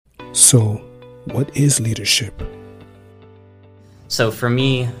So, what is leadership? So for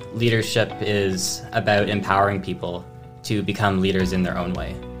me, leadership is about empowering people to become leaders in their own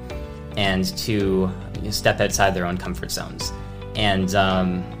way and to step outside their own comfort zones and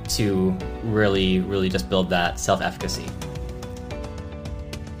to really just build that self-efficacy.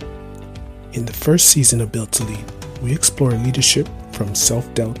 In the first season of Built to Lead, we explore leadership from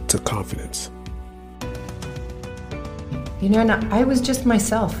self-doubt to confidence. And I was just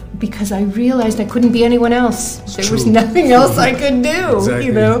myself because I realized I couldn't be anyone else. There was True. nothing else I could do,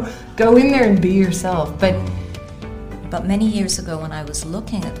 Exactly. Go in there and be yourself. But many years ago when I was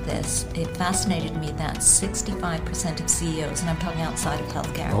looking at this, it fascinated me that 65% of CEOs, and I'm talking outside of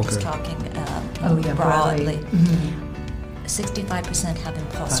healthcare, I'm just talking broadly, 65% have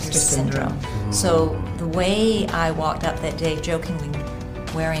imposter syndrome. So the way I walked up that day jokingly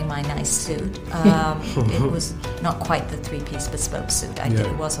wearing my nice suit, it was not quite the three-piece bespoke suit I did.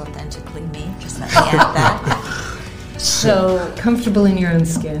 It was authentically me, just let me add that. So Comfortable in your own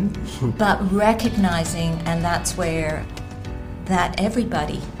skin. but recognizing, and that's where that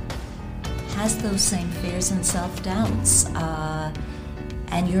everybody has those same fears and self-doubts,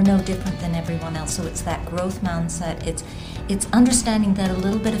 and you're no different than everyone else. So it's that growth mindset. It's understanding that a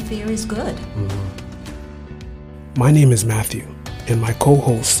little bit of fear is good. My name is Matthew, and my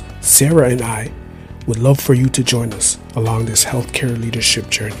co-hosts Sarah and I would love for you to join us along this healthcare leadership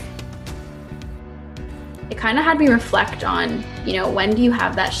journey. It kind of had me reflect on, when do you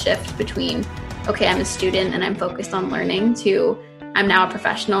have that shift between, okay, I'm a student and I'm focused on learning, to I'm now a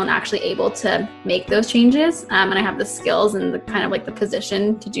professional and actually able to make those changes. And I have the skills and the kind of like the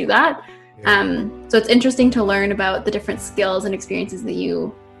position to do that. So it's interesting to learn about the different skills and experiences that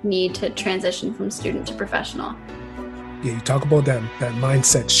you need to transition from student to professional. Yeah, you talk about that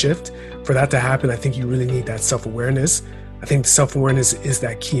mindset shift. For that to happen, I think you really need that self-awareness. I think self-awareness is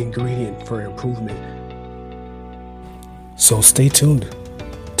that key ingredient for improvement. So stay tuned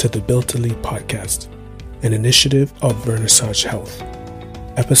to the Built to Lead podcast, an initiative of Vernissage Health.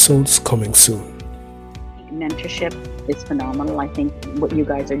 Episodes coming soon. Mentorship is phenomenal. I think what you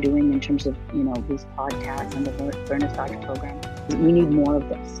guys are doing in terms of, these podcasts and the Vernissage program, we need more of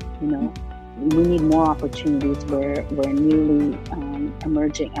this, We need more opportunities where newly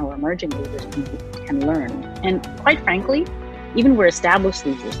emerging leaders can learn. And quite frankly, even where established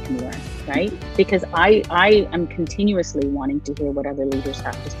leaders can learn, right? Because I am continuously wanting to hear what other leaders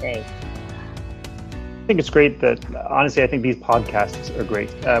have to say. I think it's great that, honestly, I think these podcasts are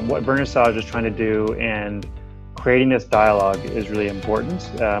great. What Vernissage is trying to do and creating this dialogue is really important,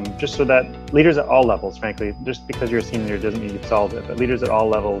 just so that leaders at all levels, frankly, just because you're a senior doesn't mean you've solved it, but leaders at all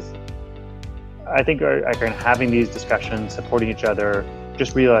levels, I think are having these discussions, supporting each other,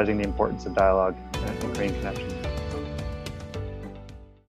 just realizing the importance of dialogue and creating connections.